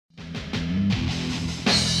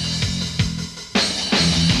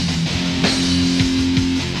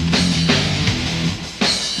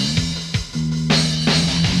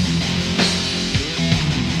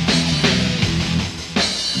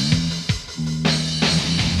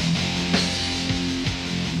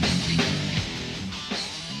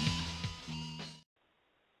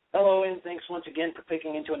once again for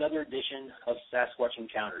picking into another edition of Sasquatch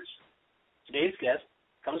Encounters. Today's guest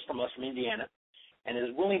comes from Indiana and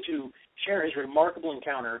is willing to share his remarkable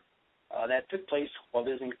encounter that took place while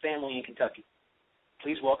visiting family in Kentucky.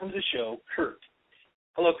 Please welcome to the show, Curt.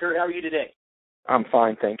 Hello, Curt. How are you today? I'm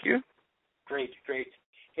fine, thank you. Great.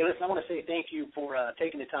 Hey, listen, I want to say thank you for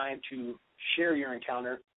taking the time to share your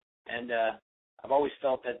encounter. And I've always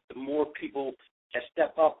felt that the more people that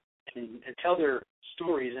step up and tell their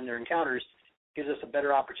stories and their encounters gives us a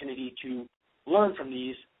better opportunity to learn from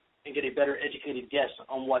these and get a better educated guess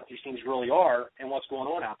on what these things really are and what's going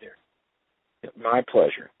on out there. My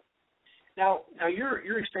pleasure. Now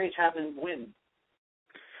your experience happened when?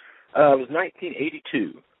 It was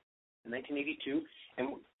 1982. 1982. And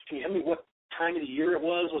can you tell me what time of the year it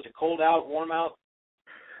was? Was it cold out, warm out?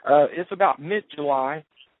 It's about mid-July,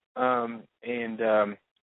 and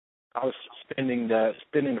I was spending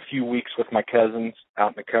a few weeks with my cousins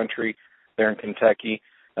out in the country there in Kentucky.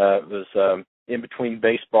 It was in between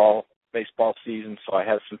baseball season, so I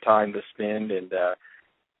had some time to spend, and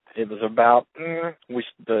it was about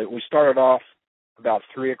we started off about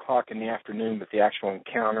 3:00 in the afternoon, but the actual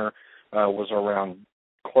encounter was around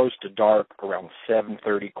close to dark, around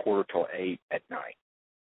 7:30, 7:45 at night.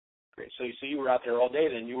 Great. So you were out there all day.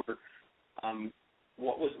 Then you were,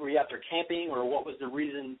 were you out there camping, or what was the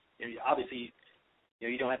reason? Obviously,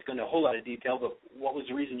 you don't have to go into a whole lot of detail, but what was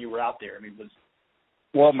the reason you were out there?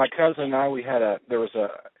 Well, my cousin and I, there was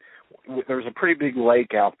a pretty big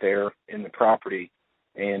lake out there in the property,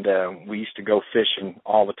 and we used to go fishing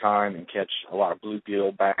all the time and catch a lot of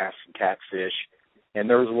bluegill, bass, and catfish. And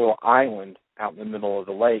there was a little island out in the middle of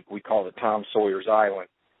the lake. We called it Tom Sawyer's Island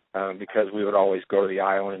because we would always go to the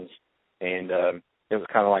islands, and it was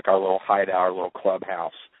kind of like our little hideout, our little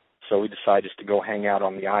clubhouse. So we decided just to go hang out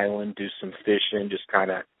on the island, do some fishing, just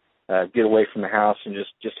kind of get away from the house and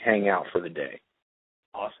just hang out for the day.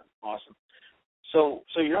 Awesome. So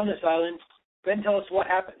you're on this island. Go ahead and tell us what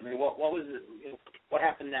happened. What was it? What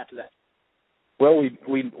happened after that? Well,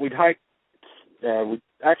 we'd hiked. We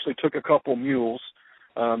actually took a couple mules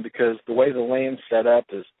because the way the land's set up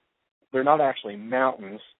is they're not actually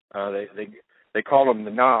mountains. They call them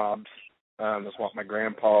the knobs. That's what my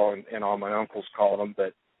grandpa and all my uncles called them.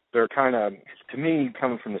 But they're kind of, to me,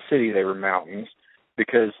 coming from the city, they were mountains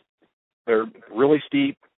because they're really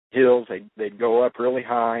steep hills. They'd go up really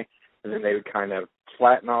high, and then they would kind of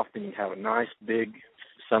flatten off. Then you'd have a nice big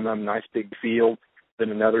field, then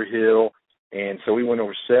another hill. And so we went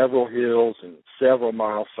over several hills and several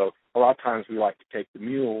miles. So a lot of times we like to take the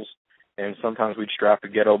mules, and sometimes we'd strap a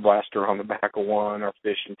ghetto blaster on the back of one, or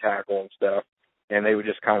fishing tackle and stuff, and they would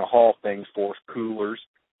just kind of haul things for us, coolers.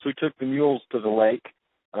 So we took the mules to the lake.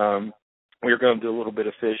 We were going to do a little bit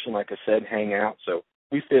of fishing, like I said, hang out. So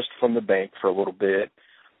we fished from the bank for a little bit.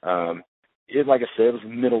 Like I said, it was the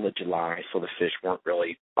middle of July, so the fish weren't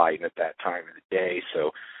really biting at that time of the day.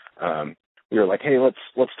 So we were like, hey,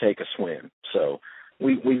 let's take a swim. So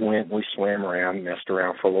we went and we swam around, messed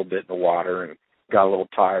around for a little bit in the water, and got a little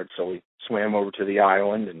tired. So we swam over to the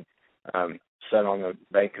island and sat on the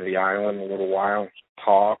bank of the island a little while,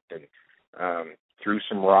 talked, and threw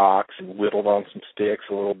some rocks and whittled on some sticks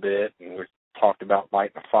a little bit, and we talked about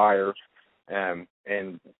lighting a fire.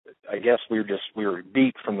 And I guess we were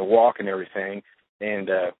beat from the walk and everything, and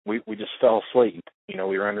we just fell asleep. We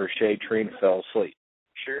were under a shade tree and fell asleep.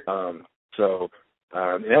 Sure. So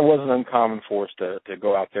it wasn't uncommon for us to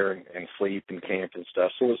go out there and sleep and camp and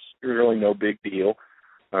stuff. So it was really no big deal.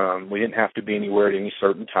 We didn't have to be anywhere at any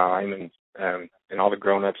certain time, and all the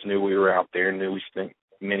grown-ups knew we were out there, knew we spent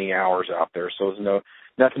many hours out there. So it was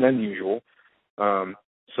nothing unusual.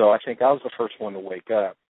 So I think I was the first one to wake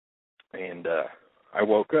up. And I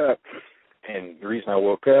woke up, and the reason I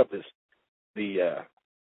woke up is the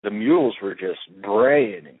mules were just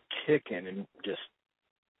braying and kicking and just,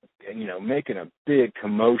 making a big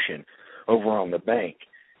commotion over on the bank.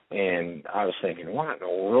 And I was thinking, what in the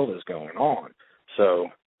world is going on? So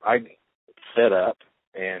I set up,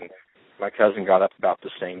 and my cousin got up about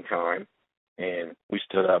the same time, and we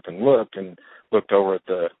stood up and looked over at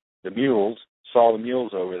the mules, saw the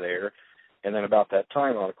mules over there. And then about that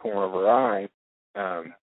time, on the corner of our eye,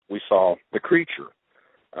 we saw the creature.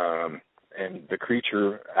 And the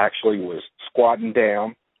creature actually was squatting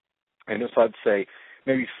down, and this I'd say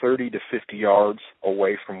maybe 30 to 50 yards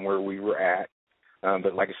away from where we were at.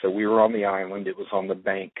 But like I said, we were on the island. It was on the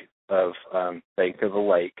bank of the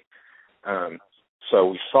lake. So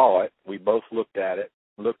we saw it. We both looked at it,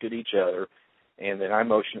 looked at each other, and then I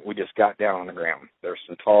motioned, we just got down on the ground. There's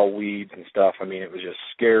some tall weeds and stuff. I mean, it was just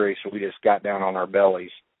scary, so we just got down on our bellies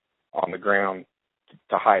on the ground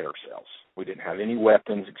to hide ourselves. We didn't have any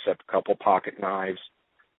weapons except a couple pocket knives.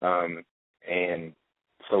 And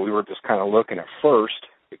so we were just kind of looking at first.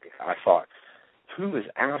 I thought, who is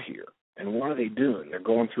out here? And what are they doing? They're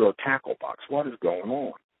going through a tackle box. What is going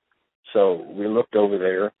on? So we looked over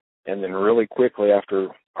there, and then really quickly after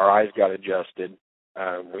our eyes got adjusted,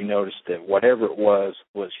 we noticed that whatever it was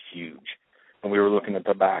huge. And we were looking at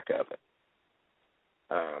the back of it.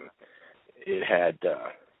 It had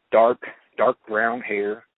dark brown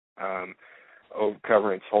hair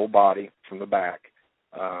covering its whole body from the back.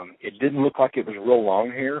 It didn't look like it was real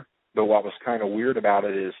long hair, but what was kind of weird about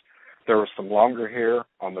it is there was some longer hair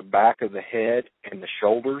on the back of the head and the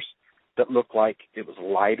shoulders that looked like it was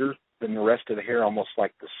lighter than the rest of the hair, almost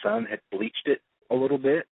like the sun had bleached it a little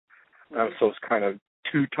bit. So it's kind of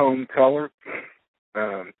two-tone color.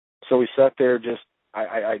 So we sat there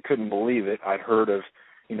I couldn't believe it. I'd heard of,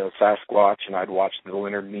 Sasquatch, and I'd watched the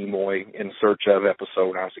Leonard Nimoy In Search Of episode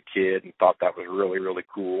when I was a kid and thought that was really, really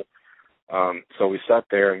cool. So we sat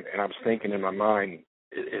there, and I was thinking in my mind,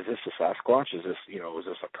 is this a Sasquatch? Is this, is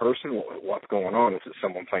this a person? What's going on? Is it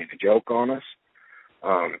someone playing a joke on us?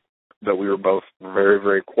 But we were both very,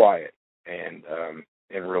 very quiet and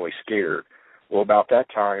really scared. Well, about that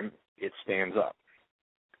time, it stands up.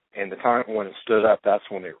 And the time when it stood up, that's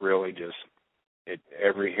when it really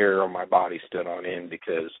every hair on my body stood on end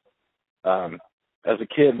because as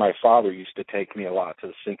a kid, my father used to take me a lot to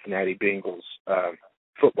the Cincinnati Bengals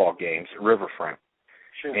football games at Riverfront.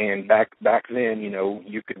 Sure. And back then,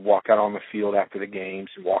 you could walk out on the field after the games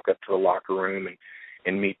and walk up to the locker room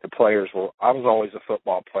and meet the players. Well, I was always a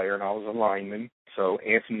football player, and I was a lineman, so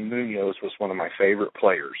Anthony Munoz was one of my favorite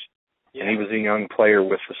players. Yeah. And he was a young player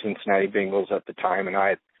with the Cincinnati Bengals at the time, and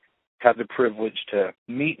I had the privilege to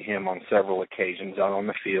meet him on several occasions out on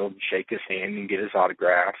the field, shake his hand and get his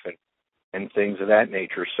autograph and things of that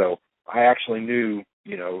nature. So I actually knew,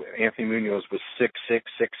 Anthony Munoz was 6'6",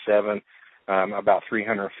 6'7", about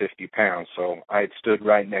 350 pounds. So I had stood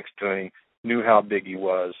right next to him, knew how big he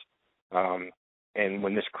was. And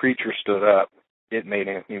when this creature stood up, it made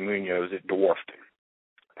Anthony Munoz, it dwarfed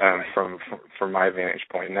him from my vantage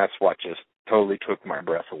point. And that's what just totally took my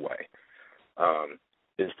breath away.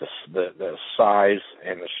 Is the size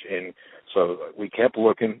and so we kept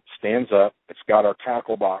looking. Stands up. It's got our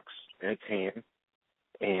tackle box in its hand,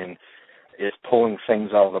 and it's pulling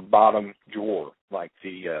things out of the bottom drawer, like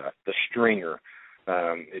the stringer.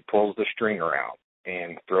 It pulls the stringer out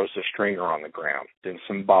and throws the stringer on the ground. Then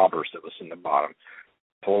some bobbers that was in the bottom.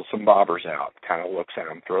 Pulls some bobbers out. Kind of looks at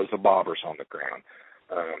them. Throws the bobbers on the ground.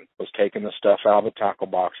 Was taking the stuff out of the tackle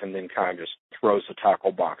box and then kind of just throws the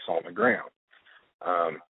tackle box on the ground.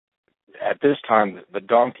 At this time, the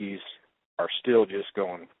donkeys are still just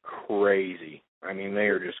going crazy. I mean, they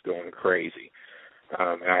are just going crazy.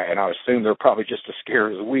 And I assume they're probably just as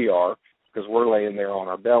scared as we are because we're laying there on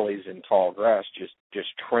our bellies in tall grass, just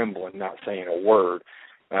trembling, not saying a word.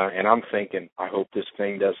 And I'm thinking, I hope this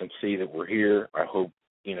thing doesn't see that we're here. I hope,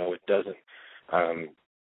 it doesn't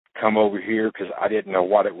come over here because I didn't know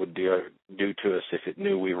what it would do to us if it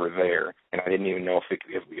knew we were there, and I didn't even know if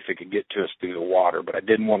it could get to us through the water, but I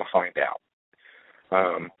didn't want to find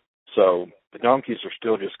out. So the donkeys are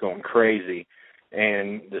still just going crazy,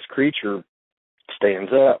 and this creature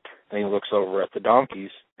stands up, and he looks over at the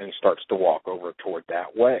donkeys, and he starts to walk over toward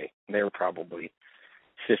that way. And they were probably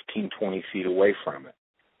 15, 20 feet away from it.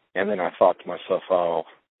 And then I thought to myself,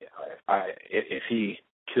 if he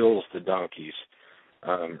kills the donkeys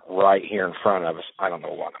right here in front of us, I don't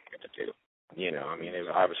know what I'm going to do.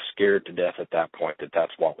 I was scared to death at that point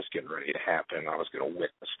that's what was getting ready to happen. I was going to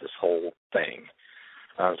witness this whole thing.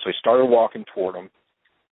 So he started walking toward him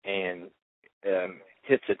and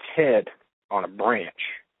hits its head on a branch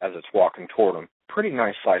as it's walking toward him. Pretty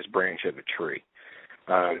nice sized branch of a tree.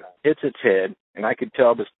 Hits its head, and I could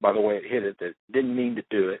tell just by the way it hit it that it didn't mean to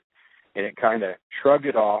do it, and it kind of shrugged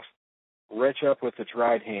it off, reached up with its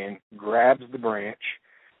right hand, grabs the branch,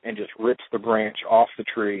 and just rips the branch off the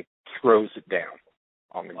tree, throws it down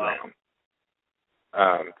on the ground.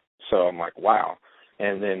 So I'm like, wow.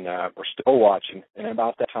 And then we're still watching, and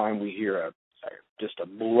about that time we hear just a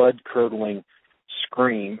blood-curdling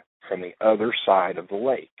scream from the other side of the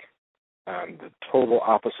lake, the total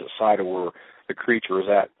opposite side of where the creature was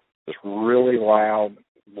at. This really loud,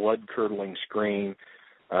 blood-curdling scream.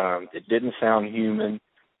 It didn't sound human.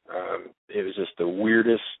 It was just the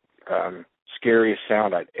weirdest, scariest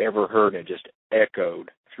sound I'd ever heard, and it just echoed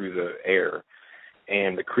through the air.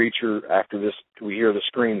 And the creature, after this, we hear the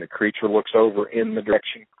scream, the creature looks over in the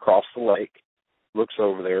direction, across the lake, looks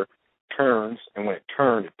over there, turns, and when it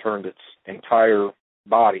turned its entire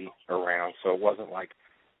body around, so it wasn't like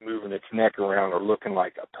moving its neck around or looking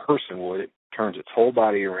like a person would. It turns its whole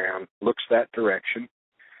body around, looks that direction,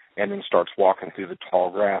 and then starts walking through the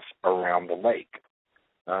tall grass around the lake.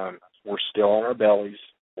 We're still on our bellies.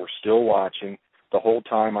 We're still watching. The whole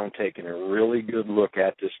time I'm taking a really good look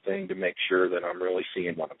at this thing to make sure that I'm really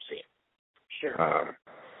seeing what I'm seeing. Sure.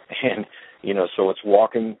 And, so it's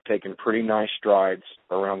walking, taking pretty nice strides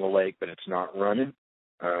around the lake, but it's not running.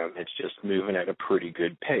 It's just moving at a pretty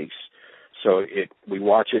good pace. So we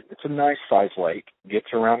watch it. It's a nice-sized lake, gets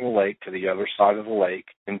around the lake to the other side of the lake,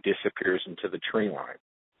 and disappears into the tree line.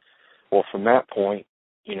 Well, from that point,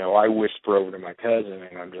 I whisper over to my cousin,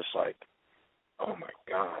 and I'm just like, oh, my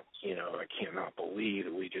God, I cannot believe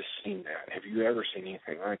that we just seen that. Have you ever seen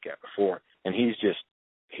anything like that before? And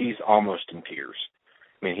he's almost in tears.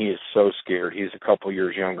 I mean, he is so scared. He's a couple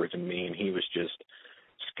years younger than me, and he was just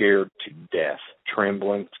scared to death,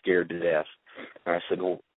 trembling, scared to death. And I said,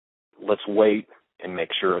 well, let's wait and make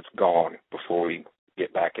sure it's gone before we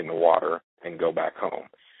get back in the water and go back home.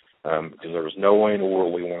 Because there was no way in the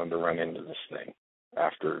world we wanted to run into this thing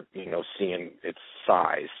after, seeing its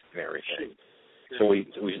size and everything. So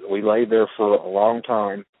we lay there for a long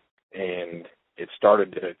time, and it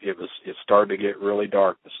started to get really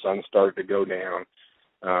dark. The sun started to go down.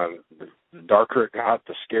 The darker it got,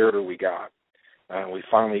 the scarier we got. We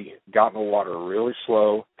finally got in the water really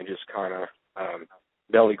slow and just kind of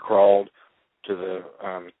belly crawled to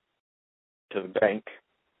the bank.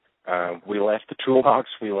 We left the toolbox.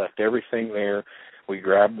 We left everything there. We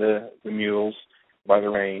grabbed the mules by the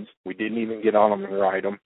reins. We didn't even get on them and ride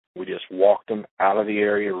them. We just walked them out of the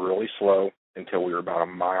area really slow until we were about a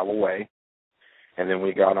mile away. And then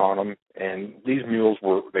we got on them. And these mules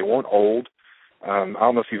weren't old. I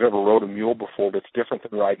don't know if you've ever rode a mule before, but it's different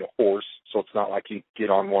than riding a horse. So it's not like you get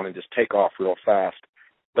on one and just take off real fast.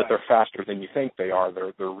 But they're faster than you think they are.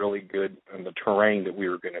 They're really good in the terrain that we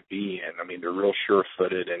were going to be in. I mean, they're real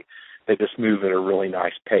sure-footed, and they just move at a really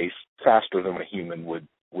nice pace, faster than a human would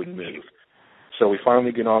move. So we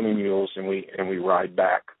finally get on the mules, and we ride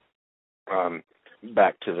back to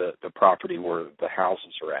the property where the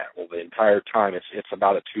houses are at. Well, the entire time, it's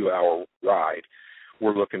about a 2-hour ride.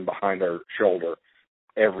 We're looking behind our shoulder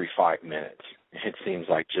every 5 minutes. It seems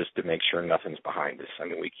like, just to make sure nothing's behind us. I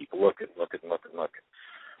mean, we keep looking.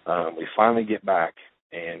 We finally get back,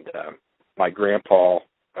 and my grandpa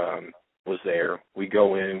was there. We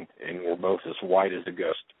go in, and we're both as white as a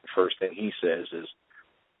ghost. The first thing he says is,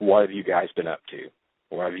 what have you guys been up to?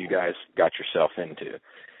 What have you guys got yourself into?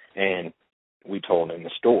 And we told him the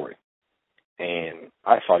story. And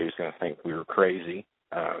I thought he was going to think we were crazy.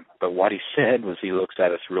 But what he said was, he looks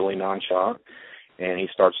at us really nonchalant, and he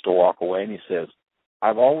starts to walk away, and he says,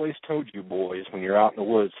 I've always told you boys, when you're out in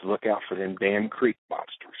the woods, to look out for them damn creek monsters.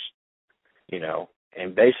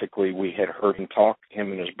 And basically we had heard him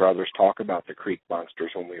and his brothers talk about the creek monsters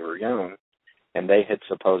when we were young, and they had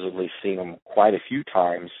supposedly seen them quite a few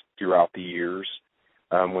times throughout the years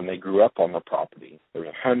when they grew up on the property. There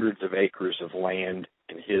were hundreds of acres of land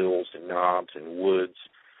and hills and knobs and woods.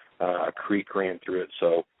 A creek ran through it.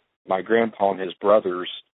 So my grandpa and his brothers,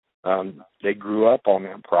 they grew up on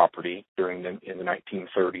that property in the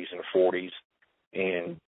 1930s and 40s,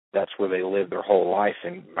 and that's where they lived their whole life.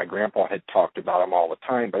 And my grandpa had talked about them all the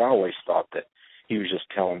time, but I always thought that he was just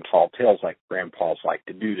telling tall tales like grandpas like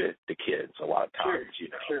to do to kids a lot of times,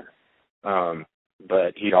 Sure.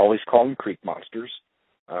 But he'd always call them creek monsters,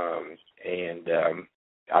 and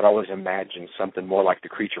I'd always imagined something more like the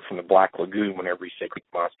creature from the Black Lagoon whenever he said creek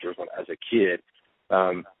monsters as a kid.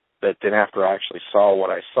 But then after I actually saw what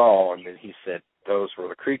I saw, and then he said those were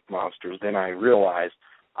the creek monsters, then I realized,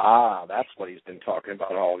 that's what he's been talking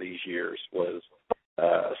about all these years, was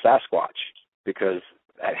Sasquatch, because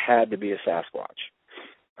that had to be a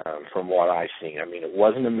Sasquatch from what I've seen. I mean, it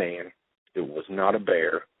wasn't a man. It was not a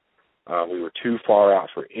bear. We were too far out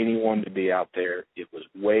for anyone to be out there. It was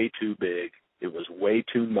way too big. It was way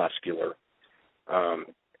too muscular.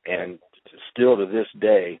 And still to this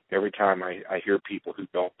day, every time I hear people who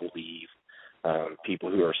don't believe,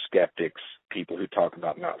 people who are skeptics, people who talk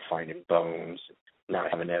about not finding bones,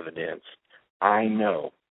 not having evidence, I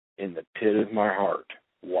know in the pit of my heart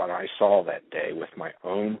what I saw that day with my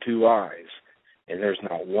own 2 eyes, and there's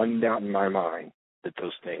not one doubt in my mind that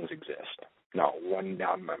those things exist. Not one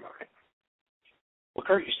doubt in my mind. Well,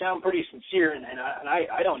 Curt, you sound pretty sincere, and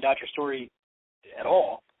I don't doubt your story at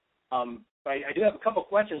all. But I do have a couple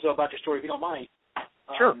questions, though, about your story, if you don't mind.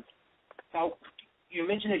 Sure. Now, you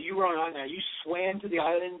mentioned that you were on you swam to the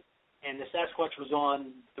island, and the Sasquatch was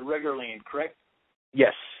on the regular land, correct?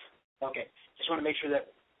 Yes. Okay. Just want to make sure that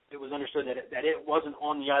it was understood that it wasn't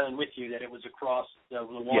on the island with you, that it was across the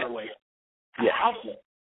waterway. Yes.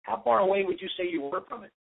 How far away would you say you were from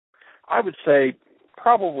it? I would say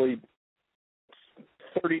probably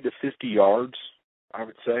 30 to 50 yards, I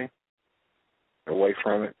would say, away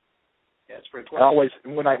from it. Yeah, it's pretty close. I always,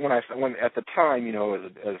 when at the time, you know,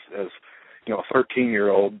 as you know, a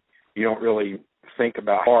 13-year-old, you don't really think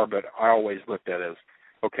about far, but I always looked at it as,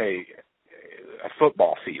 okay, a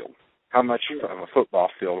football field. How much from a football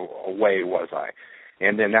field away was I?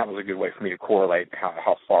 And then that was a good way for me to correlate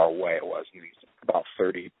how far away it was. And about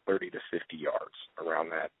 30 to 50 yards around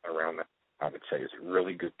that, I would say, is a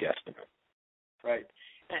really good guesstimate. Right.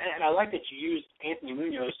 And I like that you used Anthony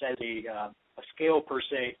Munoz as a scale per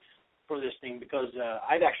se for this thing, because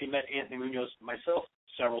I've actually met Anthony Munoz myself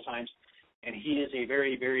several times, and he is a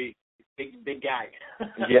very, very big guy.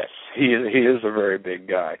 Yes, he is a very big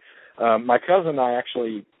guy. My cousin and I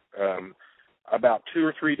actually, about 2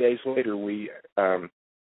 or 3 days later, we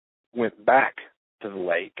went back to the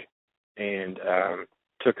lake and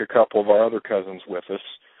took a couple of our other cousins with us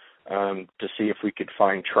to see if we could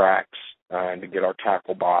find tracks and to get our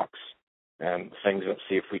tackle box and things, and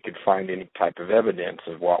see if we could find any type of evidence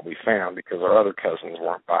of what we found, because our other cousins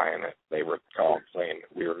weren't buying it. They were all saying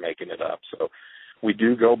we were making it up. So we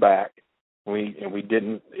do go back. We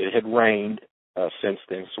didn't. It had rained since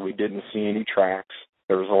then, so we didn't see any tracks.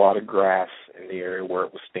 There was a lot of grass in the area where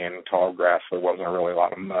it was standing tall grass. There wasn't really a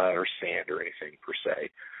lot of mud or sand or anything per se.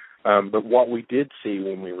 But what we did see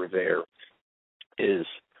when we were there is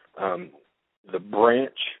the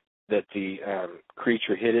branch that the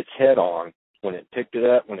creature hit its head on. When it picked it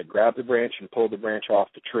up, when it grabbed the branch and pulled the branch off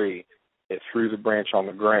the tree, it threw the branch on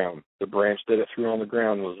the ground. The branch that it threw on the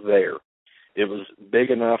ground was there. It was big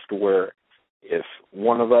enough to where if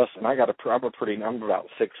one of us, and I'm about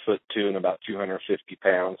 6'2" and about 250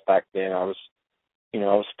 pounds. Back then I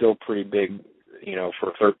was still pretty big,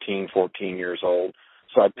 for 13, 14 years old.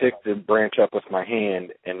 So I picked the branch up with my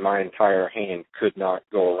hand, and my entire hand could not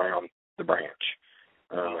go around the branch.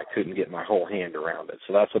 I couldn't get my whole hand around it.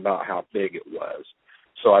 So that's about how big it was.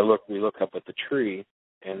 So we look up at the tree,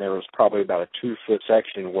 and there was probably about a 2-foot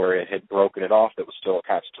section where it had broken it off that was still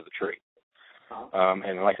attached to the tree.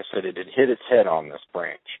 And like I said, it had hit its head on this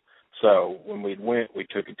branch. So when we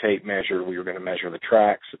took a tape measure. We were going to measure the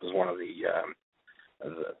tracks. It was one of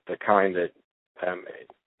the kind that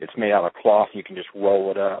it's made out of cloth. You can just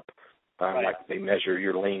roll it up, like they measure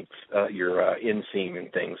your length, your inseam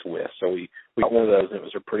and things with. So we got one of those, and it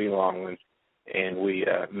was a pretty long one. And we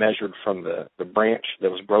measured from the branch that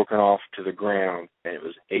was broken off to the ground, and it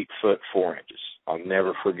was 8 foot 4 inches. I'll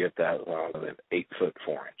never forget that. 8 foot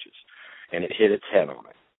 4 inches. And it hit its head on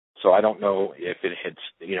it. So I don't know if it had,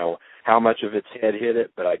 how much of its head hit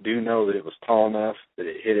it, but I do know that it was tall enough that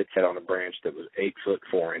it hit its head on a branch that was 8 foot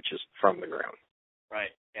 4 inches from the ground.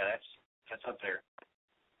 Right. Yeah, that's up there.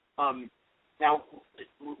 Now,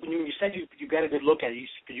 when you said you got a good look at it,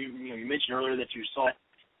 you mentioned earlier that you saw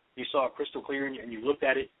it crystal clear and you looked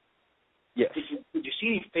at it. Yes. Did you see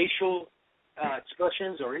any facial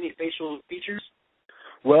expressions or any facial features?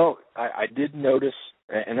 Well, I did notice,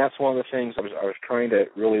 and that's one of the things I was trying to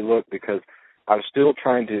really look, because I was still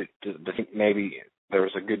trying to think maybe there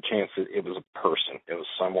was a good chance that it was a person. It was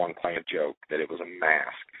someone playing a joke, that it was a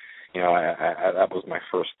mask. That was my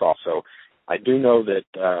first thought. So I do know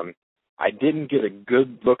that I didn't get a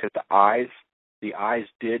good look at the eyes. The eyes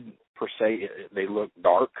did, per se, they looked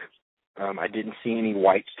dark. I didn't see any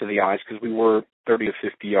whites to the eyes because we were 30 to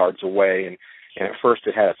 50 yards away, and at first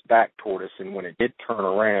it had its back toward us, and when it did turn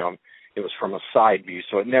around, it was from a side view,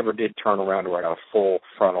 so it never did turn around to where I got a full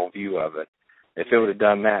frontal view of it. If it would have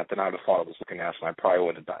done that, then I would have thought it was looking at us, and I probably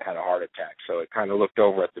would have had a heart attack. So it kind of looked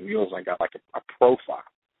over at the mules, and I got like a profile.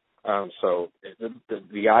 So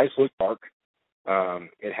the eyes looked dark.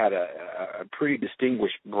 It had a pretty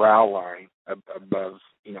distinguished brow line above,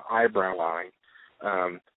 eyebrow line,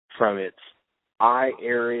 from its eye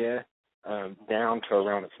area down to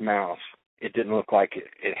around its mouth. It didn't look like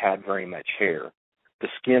it had very much hair. The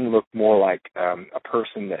skin looked more like a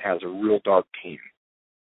person that has a real dark tan.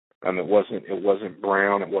 It wasn't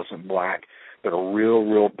brown, it wasn't black, but a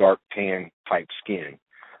real dark tan type skin.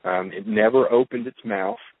 It never opened its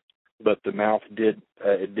mouth, but the mouth did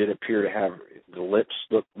appear to have, the lips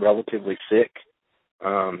looked relatively thick,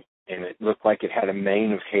 and it looked like it had a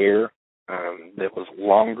mane of hair that was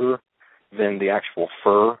longer than the actual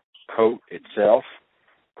fur coat itself.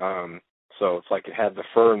 So it's like it had the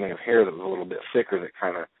fur and then hair that was a little bit thicker that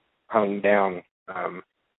kind of hung down on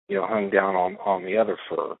the other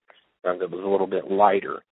fur that was a little bit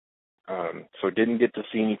lighter. So didn't get to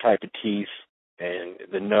see any type of teeth, and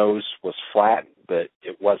the nose was flat, but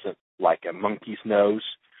it wasn't like a monkey's nose.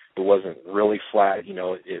 It wasn't really flat.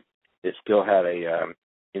 It still had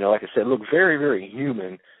like I said, looked very, very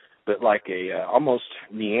human, but like a almost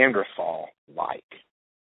Neanderthal-like.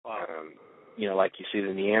 Wow. Like you see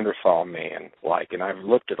the Neanderthal man, and I've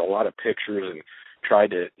looked at a lot of pictures and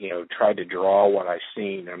tried to draw what I've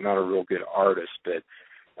seen. I'm not a real good artist, but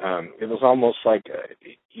it was almost like,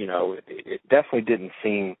 it definitely didn't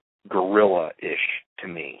seem gorilla-ish to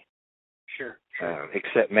me. Sure.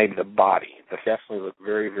 Except maybe the body. The definitely looked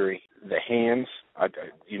very, very, the hands,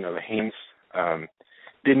 the hands,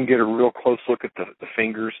 didn't get a real close look at the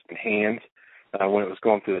fingers and hands when it was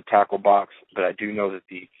going through the tackle box, but I do know that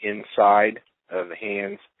the inside of the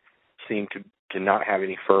hands seemed to not have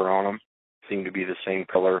any fur on them, seemed to be the same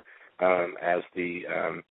color as the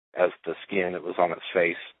skin that was on its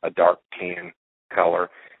face, a dark tan color,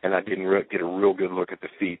 and I didn't get a real good look at the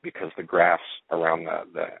feet because the grass around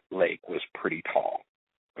the lake was pretty tall.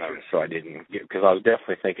 So I didn't get, because I was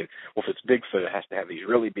definitely thinking, well, if it's Bigfoot, it has to have these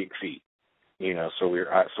really big feet. So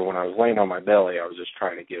when I was laying on my belly, I was just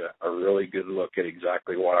trying to get a really good look at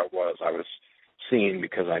exactly what I was seeing,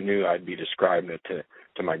 because I knew I'd be describing it to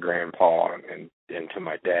my grandpa and to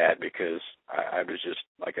my dad, because I was just,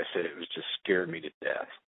 like I said, it was just scared me to death.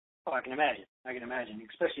 Oh, I can imagine,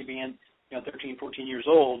 especially being 13, 14 years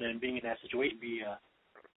old and being in that situation.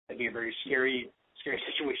 That'd be a very scary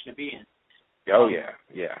situation to be in. Oh, yeah.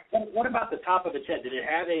 What about the top of its head? Did it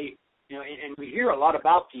have and we hear a lot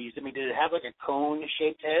about these. I mean, did it have like a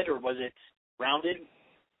cone-shaped head, or was it rounded?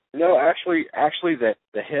 No, actually, that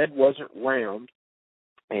the head wasn't round,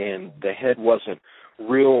 and the head wasn't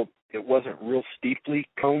real. It wasn't real steeply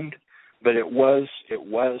coned, but it was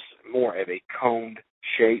more of a coned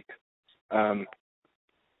shape, rather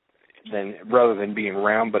than being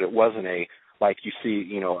round. But it wasn't like you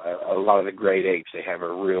see, a lot of the great apes. They have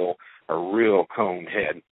a real coned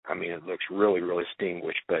head. I mean, it looks really, really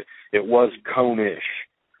distinguished, but it was cone-ish,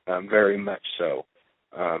 very much so.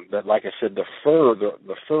 But like I said, the fur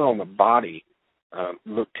on the body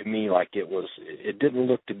looked to me like it didn't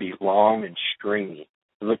look to be long and stringy.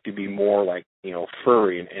 It looked to be more like,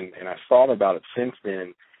 furry. And I thought about it since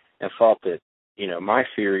then and thought that, my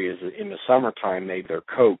theory is that in the summertime, maybe their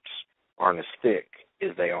coats aren't as thick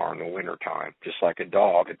as they are in the wintertime. Just like a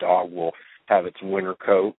dog will have its winter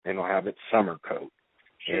coat and it'll have its summer coat.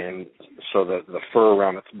 And so the fur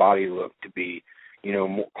around its body looked to be,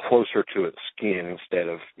 more closer to its skin instead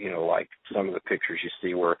of, like some of the pictures you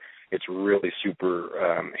see where it's really super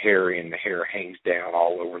hairy and the hair hangs down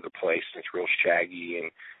all over the place. It's real shaggy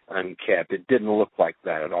and unkept. It didn't look like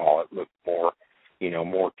that at all. It looked more,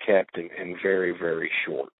 more kept and very, very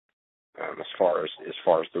short as far as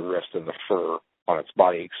the rest of the fur on its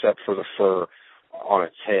body, except for the fur on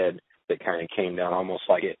its head. That kind of came down almost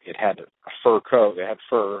like it had a fur coat. It had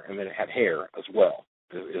fur, and then it had hair as well,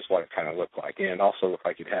 is what it kind of looked like. And it also looked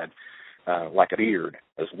like it had like a beard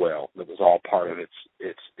as well that was all part of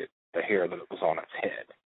the hair that was on its head,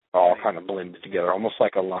 all kind of blended together, almost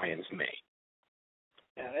like a lion's mane.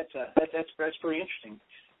 Yeah, that's pretty interesting.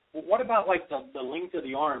 What about like the length of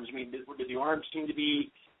the arms? I mean, did the arms seem to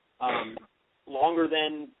be longer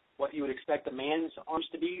than what you would expect a man's arms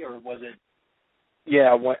to be, or was it?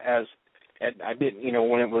 Yeah, I didn't,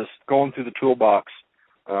 when it was going through the toolbox,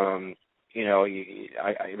 it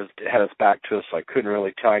had its back to us, so I couldn't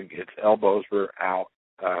really tell. Its elbows were out.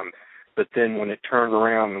 But then when it turned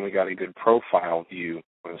around and we got a good profile view,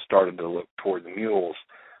 when it started to look toward the mules,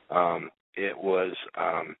 it was,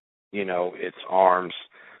 its arms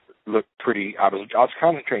looked pretty. I was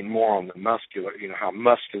concentrating more on the muscular, how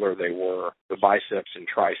muscular they were, the biceps and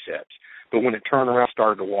triceps. But when it turned around,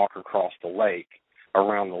 started to walk across the lake,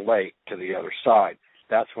 around the lake to the other side,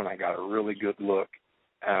 that's when I got a really good look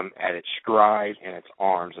at its stride and its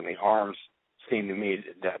arms. And the arms seemed to me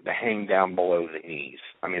to hang down below the knees.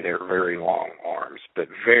 I mean, they're very long arms, but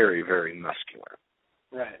very, very muscular.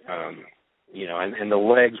 Right. And the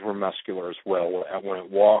legs were muscular as well. When it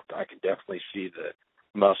walked, I could definitely see the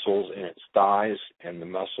muscles in its thighs and the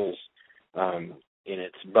muscles in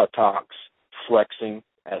its buttocks flexing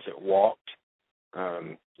as it walked.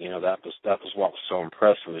 That was what was so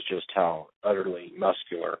impressive, was just how utterly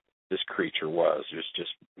muscular this creature was. It was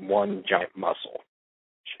just one giant muscle.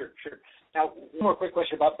 Sure. Now, one more quick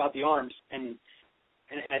question about the arms, and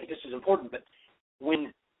I think this is important, but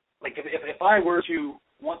when, like, if I were to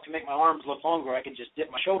want to make my arms look longer, I could just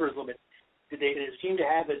dip my shoulders a little bit. Did it seem to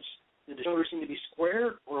have did the shoulders seem to be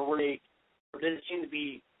square, or did it seem to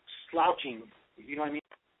be slouching? You know what I mean?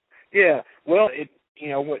 Yeah. Well,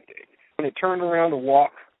 when it turned around to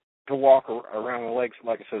walk around the legs,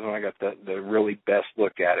 like I said, when I got the really best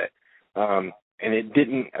look at it, and it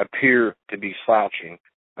didn't appear to be slouching.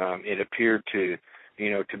 It appeared to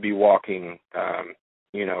be walking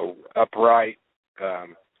upright,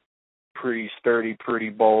 pretty sturdy, pretty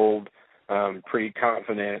bold, pretty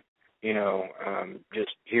confident,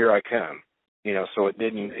 just here I come. So it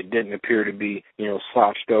didn't appear to be,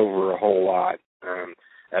 slouched over a whole lot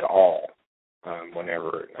at all.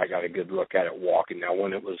 Whenever I got a good look at it walking. Now,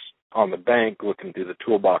 when it was on the bank looking through the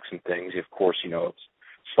toolbox and things, of course, it's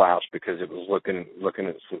slouched because it was looking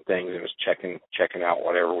at some things. It was checking out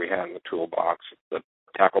whatever we had in the toolbox, the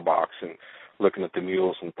tackle box, and looking at the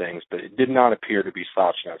mules and things. But it did not appear to be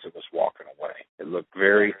slouching as it was walking away. It looked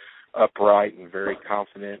very upright and very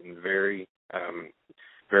confident and very,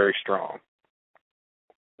 very strong.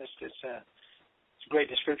 It's a great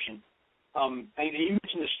description. And you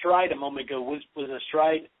mentioned the stride a moment ago. Was the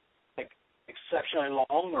stride exceptionally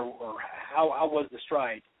long, or how was the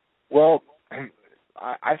stride? Well,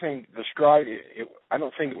 I think the stride. I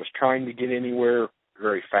don't think it was trying to get anywhere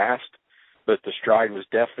very fast, but the stride was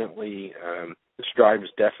definitely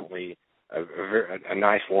a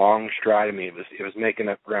nice long stride. I mean, it was making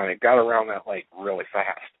up ground. It got around that lake really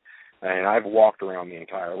fast, and I've walked around the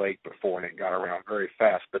entire lake before, and it got around very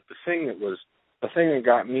fast. But the thing that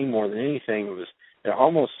got me more than anything was it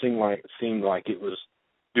almost seemed like it was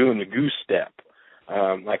doing the goose step.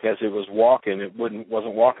 Like as it was walking, it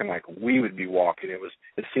wasn't walking like we would be walking.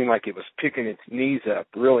 It seemed like it was picking its knees up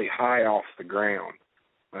really high off the ground,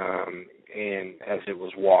 and as it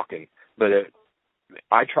was walking. But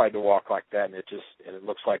I tried to walk like that, and it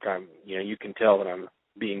looks like I'm, you can tell that I'm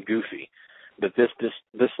being goofy. But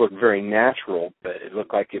this looked very natural, but it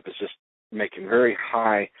looked like it was just making very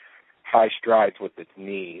high strides with its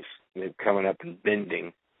knees, and coming up and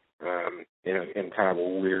bending in kind of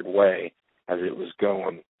a weird way as it was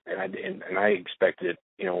going. And I expected,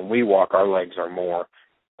 when we walk, our legs are more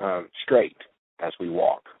straight as we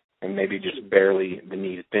walk, and maybe just barely the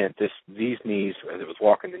knees bent. These knees, as it was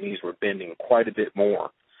walking, the knees were bending quite a bit more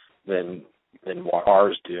than what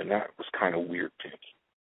ours do, and that was kind of weird to me.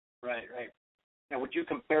 Right. Now, would you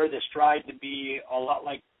compare the stride to be a lot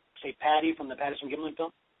like, say, Patty from the Patterson-Gimlin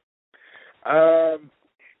film?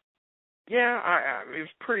 Yeah, it was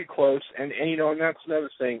pretty close, and and that's another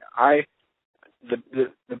thing.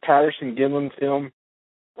 The Patterson-Gimlin film,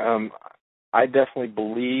 I definitely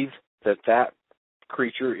believe that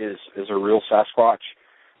creature is a real Sasquatch,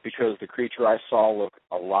 because the creature I saw looked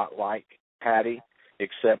a lot like Patty,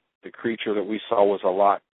 except the creature that we saw was a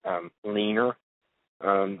lot leaner,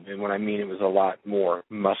 and when I mean it was a lot more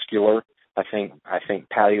muscular. I think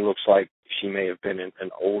Patty looks like she may have been an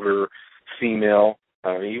older female,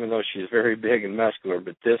 even though she's very big and muscular.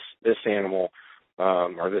 But this animal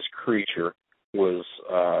or this creature was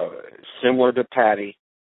similar to Patty,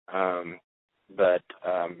 but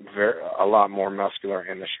a lot more muscular,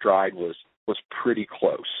 and the stride was pretty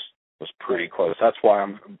close. That's why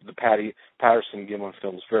the Patterson-Gimlin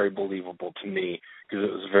film is very believable to me, because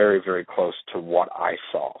it was very, very close to what I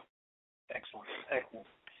saw. Excellent.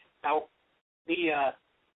 Now,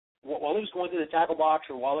 while it was going through the tackle box,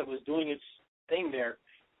 or while it was doing its thing there,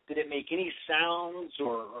 did it make any sounds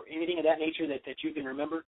or anything of that nature that you can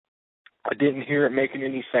remember? I didn't hear it making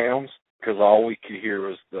any sounds, because all we could hear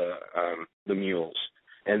was the mules,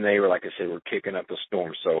 and they were, like I said, were kicking up a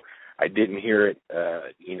storm. So I didn't hear it,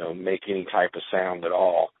 make any type of sound at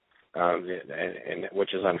all, and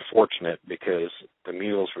which is unfortunate, because the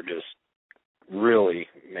mules were just really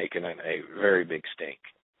making a very big stink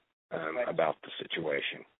about the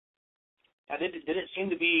situation. Now, did it seem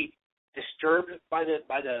to be disturbed by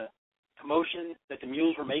the commotion that the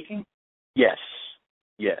mules were making? Yes.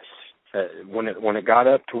 When it got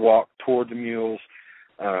up to walk toward the mules,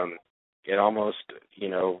 it almost,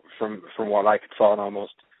 from what I could saw, it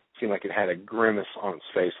almost seemed like it had a grimace on its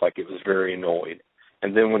face, like it was very annoyed.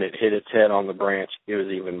 And then when it hit its head on the branch, it was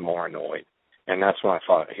even more annoyed. And that's when I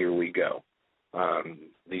thought, here we go.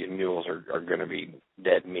 These mules are going to be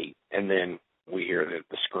dead meat. And then we hear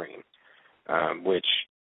the scream, which,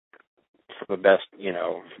 for the best,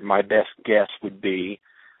 my best guess would be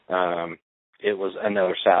it was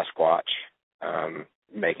another Sasquatch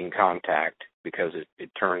making contact, because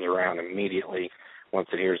it turns around immediately once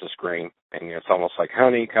it hears the scream, and it's almost like,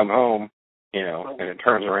 honey, come home, and it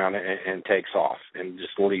turns around and takes off and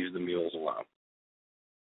just leaves the mules alone.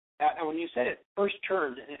 Now, when you said it first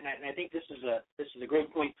turned, and I think this is a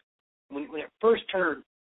great point, when it first turned,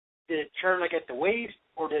 did it turn like at the waist,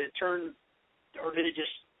 or did it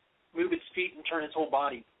just move its feet and turn its whole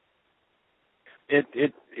body?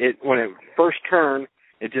 It when it first turned,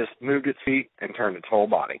 it just moved its feet and turned its whole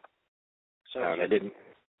body. So it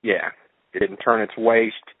didn't turn its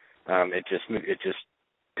waist. It just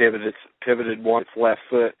pivoted its left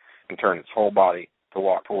foot and turned its whole body to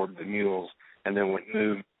walk toward the mules, and then when it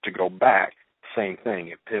moved to go back, same thing.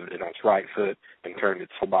 It pivoted on its right foot and turned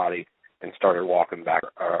its whole body and started walking back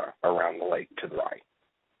around the lake to the right.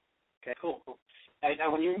 Okay, cool.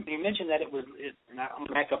 Now, when you mentioned that I'm going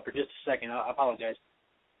to back up for just a second. I apologize.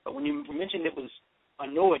 But when you mentioned it was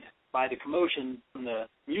annoyed by the commotion from the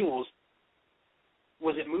mules,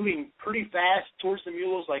 was it moving pretty fast towards the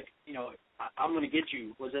mules? Like, I'm going to get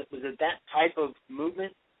you. Was it that type of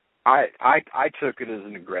movement? I took it as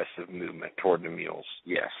an aggressive movement toward the mules.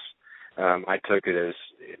 Yes, I took it as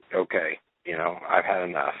okay. I've had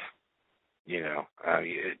enough.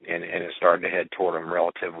 And it started to head toward them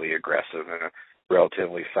relatively aggressive in a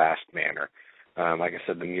relatively fast manner. Like I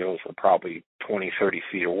said, the mules were probably 20, 30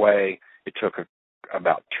 feet away. It took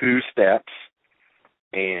about 2 steps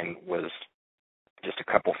and was just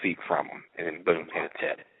a couple feet from them, and then boom, hit its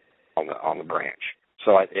head on the branch.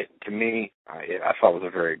 So to me, I thought it was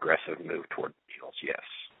a very aggressive move toward the mules. Yes.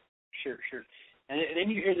 Sure. And then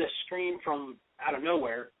you hear this scream from out of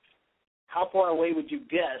nowhere. How far away would you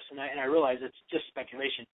guess? And I realize it's just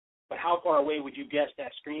speculation, but how far away would you guess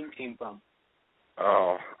that scream came from?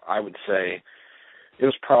 Oh, I would say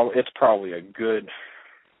it's probably a good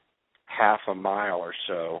half a mile or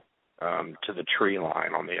so to the tree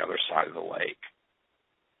line on the other side of the lake.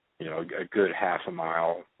 A good half a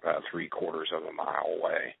mile, 3/4 of a mile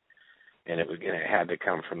away, and it had to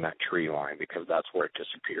come from that tree line because that's where it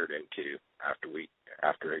disappeared into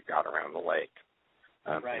after it got around the lake.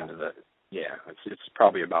 Right. It's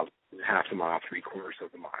probably about half a mile, 3/4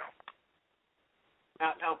 of a mile.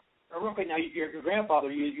 Now, real quick, your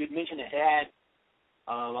grandfather, you had mentioned it had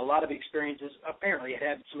a lot of experiences. Apparently, it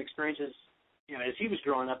had some experiences, as he was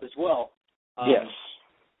growing up as well. Yes.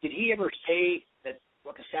 Did he ever say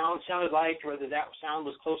what the sound sounded like, or whether that sound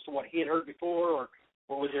was close to what he had heard before,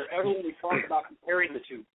 or was there ever any talk about comparing the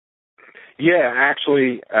two? Yeah,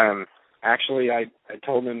 actually, I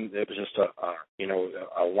told him it was just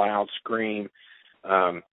a loud scream,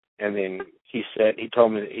 and then he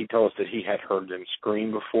told us that he had heard them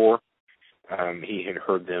scream before. He had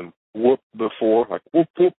heard them whoop before, like whoop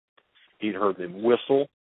whoop. He'd heard them whistle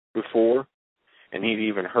before, and he'd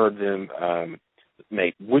even heard them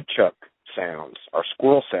make woodchuck sounds or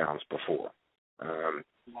squirrel sounds before.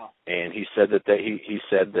 Wow. And he said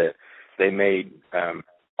that they made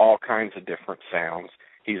all kinds of different sounds.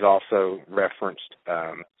 He's also referenced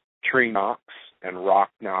tree knocks and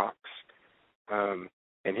rock knocks. And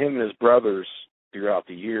him and his brothers throughout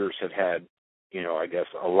the years have had, I guess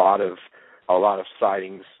a lot of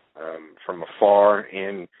sightings from afar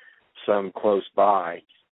and some close by,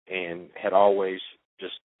 and had always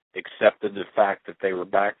just accepted the fact that they were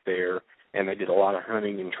back there, and they did a lot of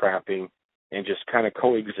hunting and trapping and just kind of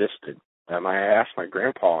coexisted. I asked my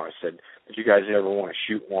grandpa, I said, did you guys ever want to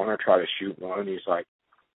shoot one or try to shoot one? And he's like,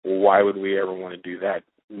 well, why would we ever want to do that?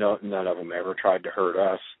 No, none of them ever tried to hurt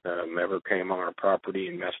us, never came on our property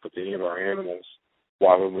and messed with any of our animals.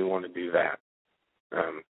 Why would we want to do that?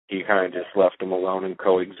 He kind of just left them alone and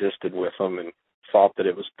coexisted with them and thought that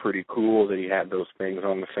it was pretty cool that he had those things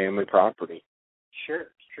on the family property. Sure.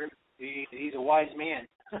 He's a wise man.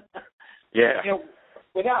 Yeah.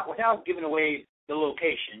 Without giving away the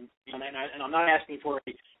location, and I'm not asking for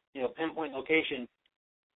a pinpoint location,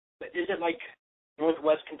 but is it like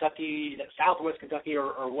Northwest Kentucky, Southwest Kentucky,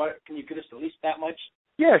 or what? Can you give us at least that much?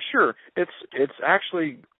 Yeah, sure. It's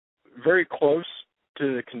actually very close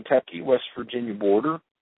to the Kentucky-West Virginia border.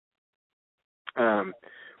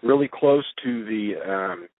 Really close to the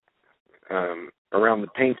around the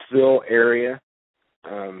Paintsville area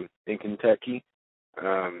in Kentucky.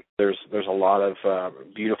 There's a lot of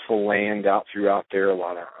beautiful land out throughout there. A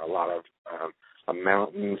lot of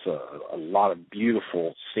mountains. A lot of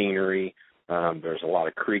beautiful scenery. There's a lot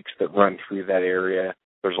of creeks that run through that area.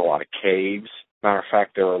 There's a lot of caves. Matter of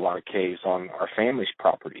fact, there were a lot of caves on our family's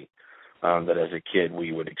property that as a kid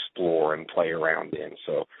we would explore and play around in.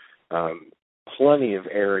 So plenty of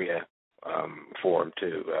area for them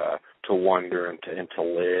to wander and to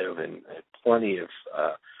live, and plenty of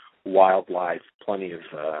wildlife, plenty of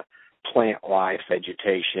plant life,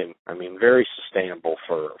 vegetation. I mean, very sustainable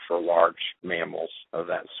for large mammals of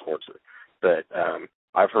that sort. But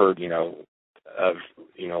I've heard, of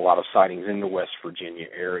a lot of sightings in the West Virginia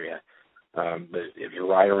area. But if you're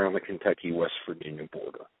right around the Kentucky-West Virginia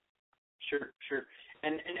border. Sure.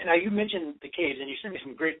 And now you mentioned the caves, and you sent me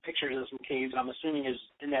some great pictures of some caves. I'm assuming is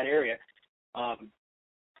in that area.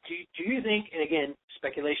 Do you think, and again,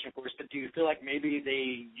 speculation, of course, but do you feel like maybe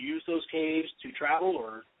they use those caves to travel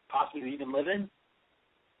or possibly even live in?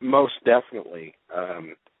 Most definitely.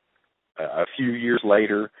 A few years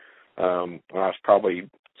later, when I was probably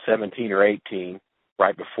 17 or 18,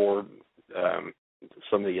 right before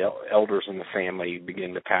some of the elders in the family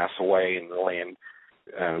began to pass away, and the land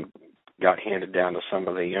got handed down to some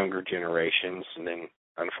of the younger generations, and then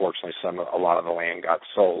unfortunately a lot of the land got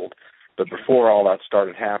sold. But before all that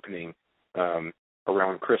started happening,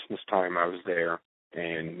 around Christmas time I was there,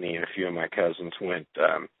 and me and a few of my cousins went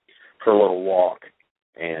for a little walk,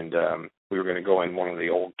 and we were going to go in one of the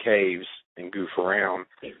old caves and goof around,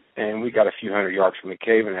 and we got a few hundred yards from the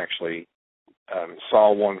cave and actually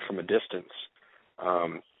saw one from a distance,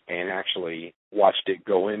 and actually watched it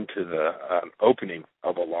go into the opening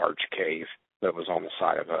of a large cave that was on the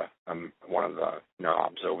side of one of the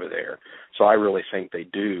knobs over there. So I really think they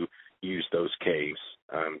do use those caves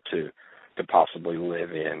to possibly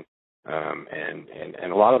live in,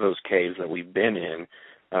 and a lot of those caves that we've been in,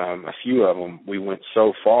 a few of them, we went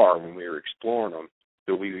so far when we were exploring them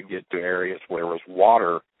that we would get to areas where there was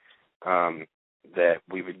water, that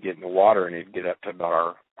we would get in the water and it'd get up to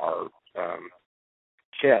about our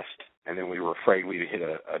chest, and then we were afraid we'd hit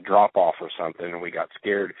a drop-off or something, and we got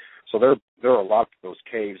scared. So there are a lot of those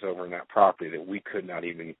caves over in that property that we could not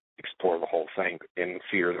even explore the whole thing in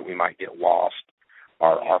fear that we might get lost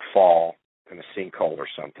or fall in a sinkhole or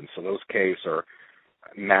something. So those caves are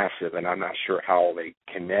massive, and I'm not sure how they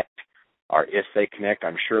connect, or if they connect.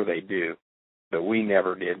 I'm sure they do, but we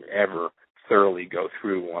never did ever thoroughly go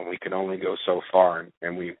through one. We could only go so far,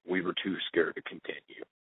 and we were too scared to continue.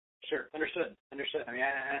 Sure, understood. I mean,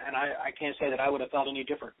 I can't say that I would have felt any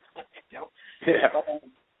different. You know? Yeah.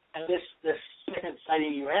 And this second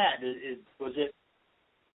sighting you had, was it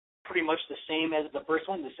pretty much the same as the first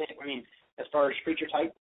one? The same, I mean, as far as creature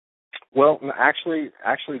type? Well, actually,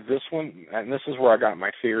 this one, and this is where I got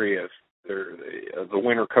my theory of the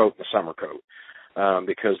winter coat and the summer coat,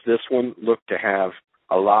 because this one looked to have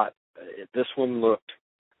a lot. This one looked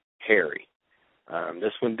hairy.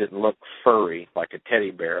 This one didn't look furry like a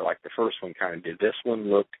teddy bear like the first one kind of did. This one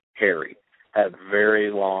looked hairy, had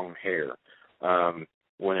very long hair.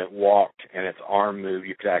 When it walked and its arm moved,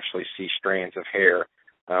 you could actually see strands of hair,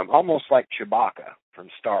 almost like Chewbacca from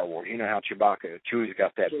Star Wars. You know how Chewie's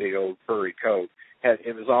got that big old furry coat.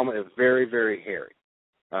 It was very, very hairy,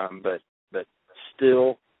 but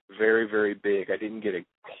still very, very big. I didn't get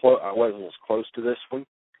I wasn't as close to this one,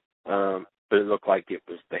 but it looked like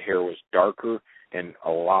the hair was darker and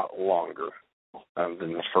a lot longer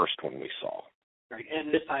than the first one we saw. Right,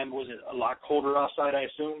 and this time was it a lot colder outside? I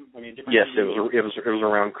assume. I mean, yes, it was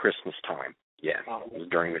around Christmas time. Yeah, it was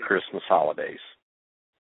during the Christmas holidays.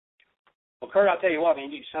 Well, Curt, I'll tell you what. I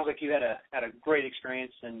mean, it sounds like you had a great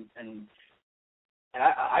experience, and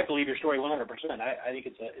I believe your story 100%. I think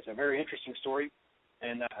it's a very interesting story,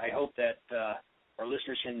 and I hope that our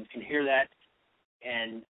listeners can hear that,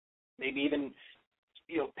 and maybe even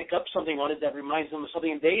pick up something on it that reminds them of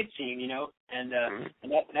something they had seen, and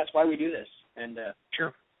that's why we do this. And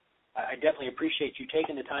sure, I definitely appreciate you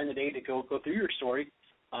taking the time today to go through your story.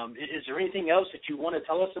 Is there anything else that you want to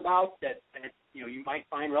tell us about that you might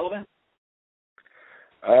find relevant?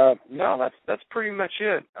 No, that's pretty much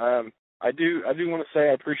it. I do want to say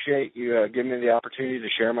I appreciate you giving me the opportunity to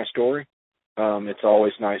share my story. It's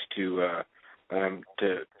always nice to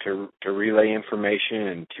relay information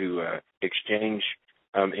and to exchange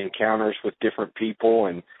encounters with different people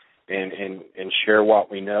and share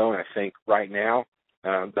what we know. And I think right now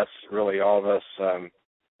that's really all of us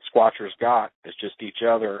Squatchers got is just each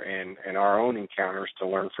other and our own encounters to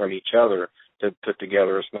learn from each other, to put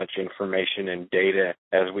together as much information and data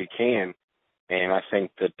as we can. And I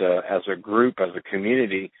think that as a group, as a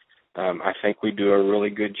community, I think we do a really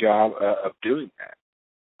good job of doing that.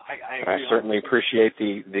 I certainly appreciate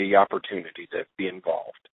the opportunity to be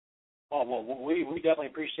involved. Oh, well, we definitely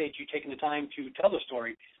appreciate you taking the time to tell the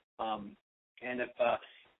story. And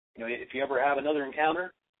if you ever have another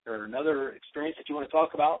encounter or another experience that you want to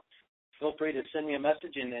talk about, feel free to send me a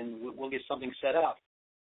message, and then we'll get something set up.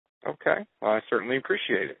 Okay. Well, I certainly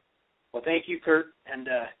appreciate it. Well, thank you, Curt, and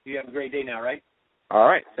you have a great day now, right? All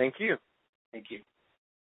right. Thank you. Thank you.